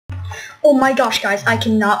Oh my gosh, guys, I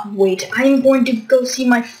cannot wait. I am going to go see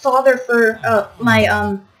my father for, my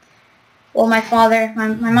mom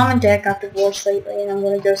and dad got divorced lately, and I'm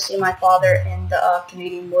going to go see my father in the,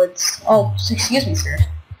 Canadian woods. Oh, excuse me, sir.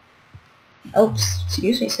 Oh,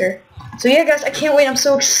 excuse me, sir. So yeah, guys, I can't wait. I'm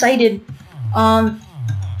so excited.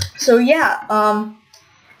 So yeah,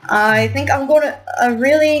 I think I'm going to,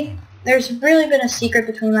 there's really been a secret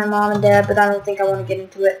between my mom and dad, but I don't think I want to get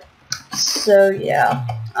into it. So yeah,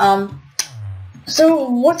 so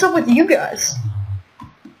what's up with you guys?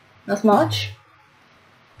 Not much.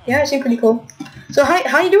 Yeah, I seem pretty cool. So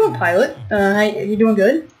how you doing, pilot? You doing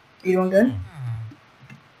good? You doing good?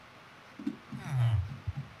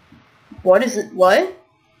 What is it? What?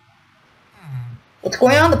 What's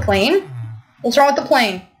going on the plane? What's wrong with the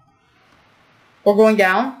plane? We're going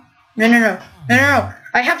down? No, no, no. No, no, no.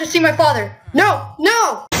 I have to see my father. No!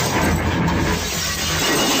 No!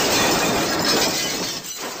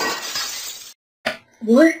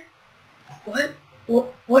 What?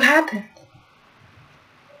 What happened?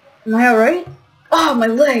 Am I alright? Oh, my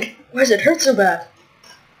leg! Why does it hurt so bad?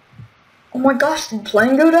 Oh my gosh, did the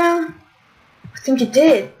plane go down? I think it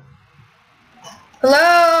did.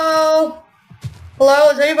 Hello? Hello,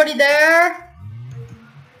 is anybody there?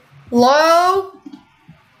 Hello?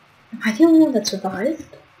 Am I the only one that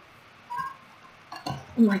survived? Oh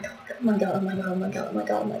my god, oh my god, oh my god, oh my god, oh my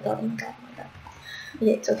god, oh my god, oh my god, oh my god.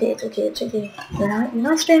 Okay, it's okay, it's okay, it's okay. You're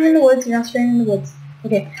not straying in the woods, you're not straying in the woods.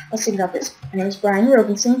 Okay, let's think about this. My name is Brian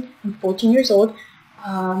Robinson, I'm 14 years old.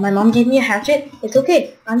 My mom gave me a hatchet. It's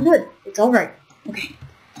okay, I'm good, it's alright. Okay,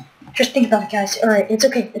 just think about it, guys. Alright, it's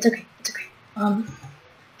okay, it's okay, it's okay.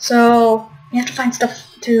 So, we have to find stuff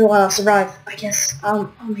to, survive, I guess.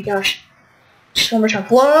 Oh my gosh. Just one more time.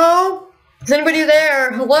 Hello? Is anybody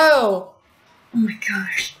there? Hello? Oh my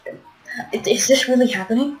gosh. Is this really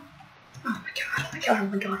happening? Oh my god, oh my god, oh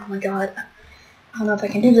my god, oh my god. I don't know if I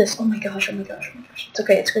can do this. Oh my gosh, oh my gosh, oh my gosh. It's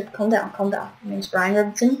okay, it's good. Calm down, calm down. My name's Brian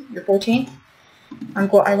Robinson. You're 14.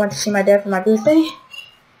 I went to see my dad for my birthday.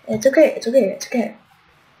 It's okay, it's okay, it's okay.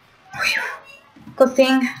 Whew. Good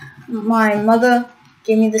thing my mother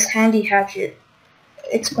gave me this handy hatchet.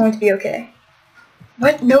 It's going to be okay.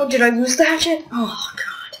 What? No, did I lose the hatchet? Oh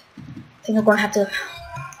god. I think I'm gonna have to...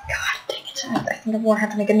 God dang it. I think I'm gonna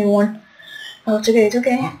have to make a new one. Oh, it's okay, it's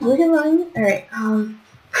okay. We can run. Alright,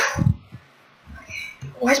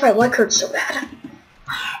 why does my leg hurt so bad?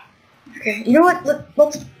 Okay, you know what?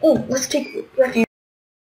 Let's take refuge.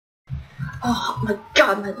 Oh my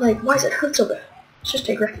god, my leg. Why does it hurt so bad? Let's just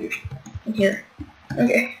take refuge in here.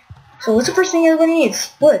 Okay. So what's the first thing everybody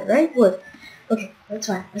needs? Wood, right? Wood. Okay, that's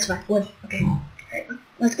fine. That's fine. Wood. Okay. Alright,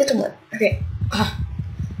 let's get some wood. Okay.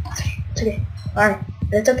 It's okay. It's okay. Alright.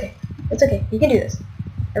 It's okay. It's okay. You can do this.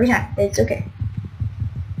 Every time. It's okay.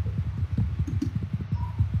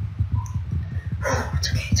 It's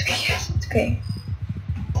okay. It's okay. Yes. It's okay.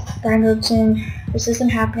 Brian Robertson, this isn't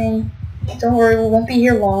happening. Don't worry. We won't be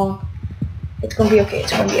here long. It's gonna be okay.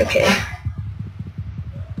 It's gonna be okay.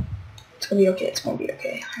 It's gonna be okay. It's gonna be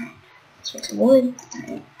okay. Alright. Let's make some wood.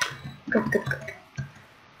 Alright. Good, good, good.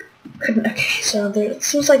 Good. Okay, so it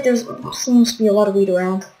seems like seems to be a lot of weed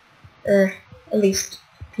around. Or, at least,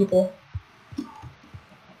 people.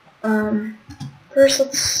 First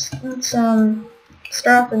let's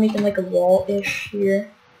start off by making like a wall-ish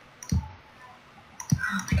here.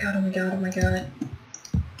 Oh my god, oh my god, oh my god.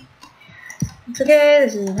 It's okay,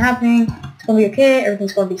 this isn't happening. It's gonna be okay,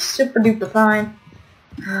 everything's gonna be super duper fine.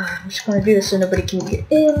 I'm just gonna do this so nobody can get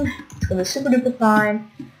in. It's gonna be super duper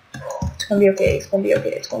fine. It's gonna be okay, it's gonna be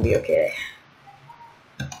okay, it's gonna be okay.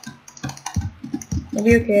 It's gonna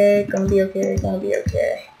be okay, it's gonna be okay, it's gonna be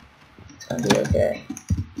okay. It's gonna be okay.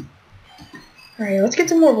 Alright, let's get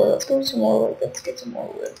some more wood, let's go some more wood, let's get some more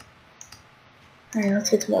wood. Alright, let's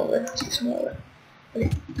get some more wood, let's get some more wood. Okay.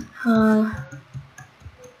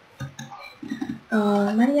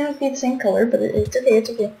 Might not be the same color, but it's okay, it's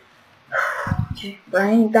okay. Okay,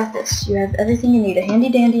 Brian, you got this. You have everything you need. A handy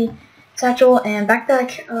dandy satchel and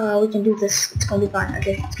backpack. We can do this. It's gonna be fine.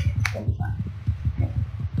 Okay, it's gonna be fine. Okay.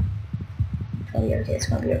 It's gonna be okay, it's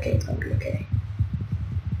gonna be okay, it's gonna be okay.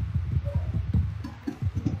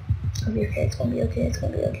 It's gonna be okay, it's gonna be okay, it's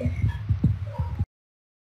gonna be okay.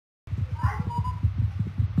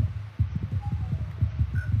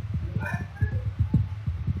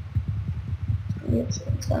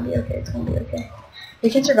 It's gonna be okay, it's gonna be okay. We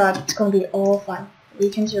can survive, it's gonna be all fine. We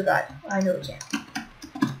can survive. I know we can.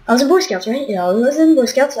 I was in Boy Scouts, right? Yeah, I was in Boy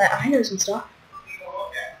Scouts. I know some stuff.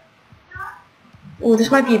 Oh, this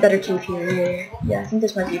might be a better cave here. Yeah, I think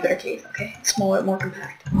this might be a better cave. Okay, smaller, more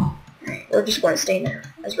compact. Alright, we're just going to stay in there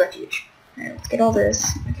as refuge. Alright, let's get all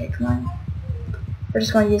this. Okay, come on. we're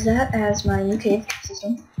just gonna use that as my new cave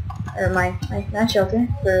system. Or my shelter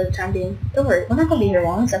for the time being. Don't worry, we're not gonna be here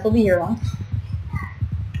long. It's not gonna be here long.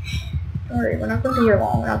 Don't worry, we're not gonna be here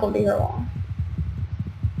long. We're not gonna be here long.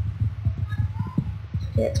 It's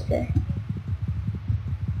okay, it's okay.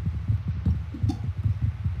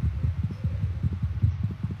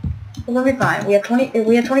 We're gonna be fine. We have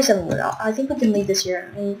 27 wood out. I think we can leave this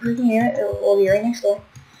here. I mean, we can hear it. It'll be right next door.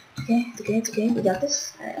 Okay, it's okay, it's okay. We got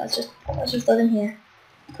this. Alright, let's just let him here.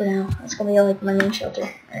 For now, that's gonna be like my main shelter.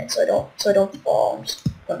 Alright, so I don't fall. I'm just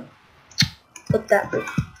gonna put that right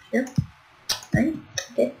here. Alright,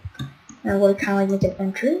 okay. Now we're kinda like make an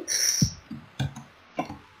entrance.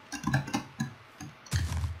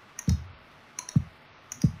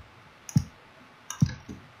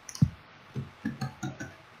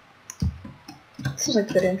 Seems like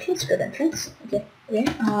a good entrance, Okay, okay.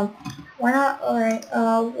 Why not? Alright,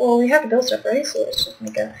 well we have to build stuff, right? So let's just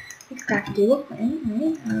make a crafting table.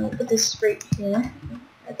 Alright, we'll put this right here.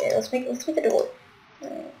 Okay, let's make a door.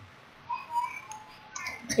 Alright.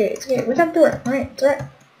 It's okay, we got a door. Alright, it's alright.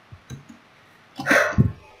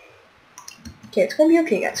 Okay, it's gonna be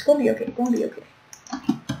okay, guys. It's gonna be okay.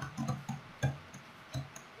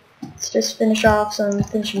 Let's just finish off some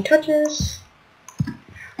finishing touches.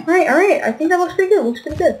 Alright, I think that looks pretty good.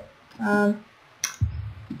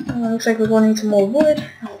 Looks like we're going to need some more wood.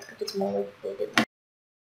 Let's go get some more wood. It's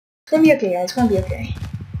gonna be okay, guys. It's gonna be okay.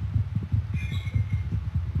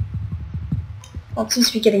 Oh, it seems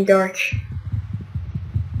to be getting dark.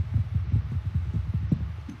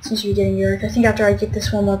 I think after I get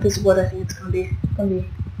this one more piece of wood, I think it's gonna be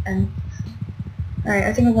end. Alright,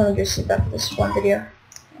 I think I'm gonna just sit back for this one video.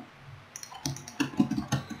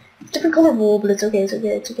 Different color wool, but it's okay.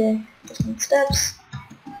 Just need steps.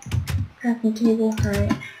 Crafting table.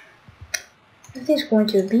 Alright. Everything's going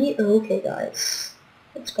to be okay, guys.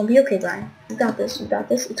 It's gonna be okay, Brian. You got this.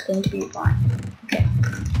 It's going to be fine. Okay.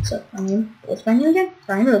 So, what's my name again?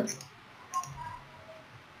 Brian Rhodes.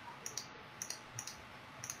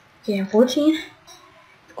 Okay, I'm 14.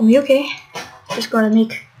 It's gonna be okay. Just gonna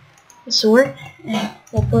make a sword, and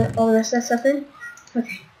we'll put all the rest of that stuff in.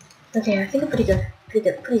 Okay, I think I'm pretty good.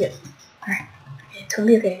 Alright. Okay, it's gonna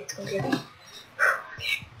be okay. Okay.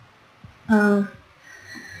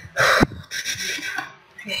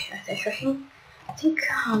 Okay, I think,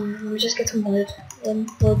 let me just get some wood, and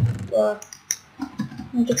we'll, let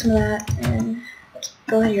me get some of that, and let's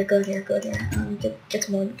go here, get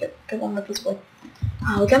some wood, get one more piece of wood.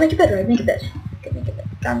 We gotta make a bed, right? Make a bed.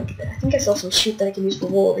 I think I saw some sheep that I can use for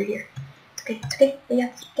wool over here. It's okay, we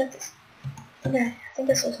got this. Okay, I think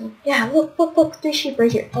I saw some, yeah, look, 3 sheep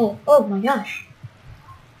right here. Oh my gosh.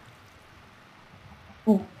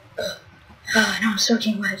 Oh. Now I'm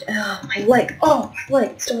soaking wet. My leg.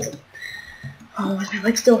 Still doesn't. Oh, does my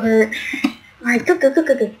leg still hurt? Alright, good.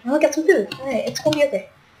 Now I got some food. Alright, it's gonna be okay.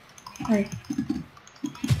 Alright.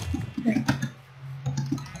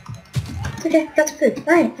 It's okay, got some food.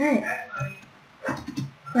 Alright.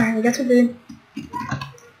 Alright, we got some food.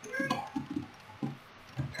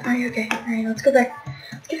 Alright, okay. Alright, let's go back.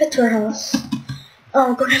 Let's get back to our house. Oh,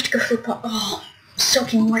 I'm gonna have to go for the pot. Oh, I'm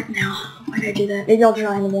soaking wet now. Why did I do that? Maybe I'll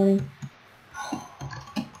dry in the morning.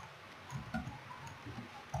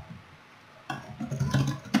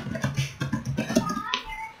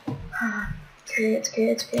 It's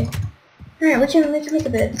okay. Alright, we can make a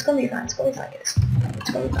bed. It's gonna be fine, guys. It's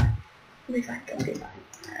gonna be fine.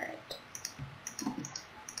 Alright.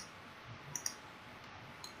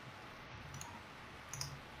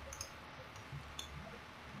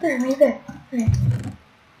 There, make a bed.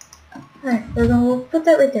 Alright, we'll put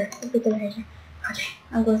that right there. Okay,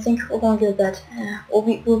 I'm gonna think we're gonna get a bed.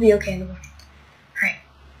 We'll be okay in the morning.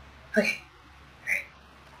 Alright.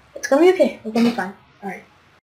 It's gonna be okay. We're gonna be fine. Alright.